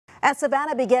As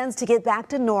Savannah begins to get back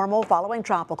to normal following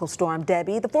Tropical Storm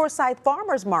Debbie, the Forsyth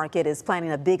Farmers Market is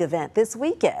planning a big event this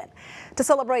weekend. To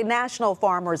celebrate National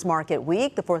Farmers Market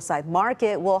Week, the Forsyth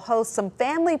Market will host some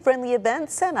family-friendly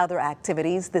events and other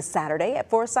activities this Saturday at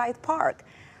Forsyth Park.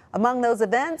 Among those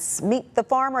events, Meet the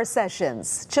Farmer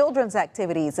sessions, children's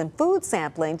activities, and food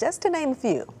sampling, just to name a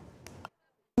few.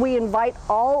 We invite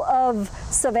all of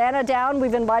Savannah down.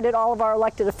 We've invited all of our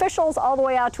elected officials all the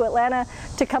way out to Atlanta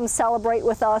to come celebrate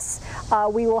with us.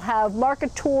 We will have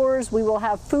market tours, we will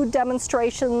have food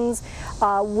demonstrations,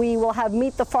 we will have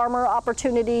Meet the Farmer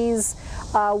opportunities,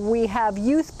 we have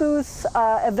youth booth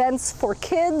events for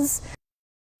kids.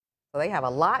 They have a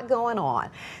lot going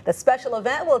on. The special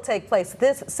event will take place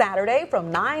this Saturday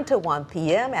from 9 to 1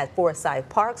 p.m. at Forsyth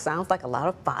Park. Sounds like a lot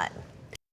of fun.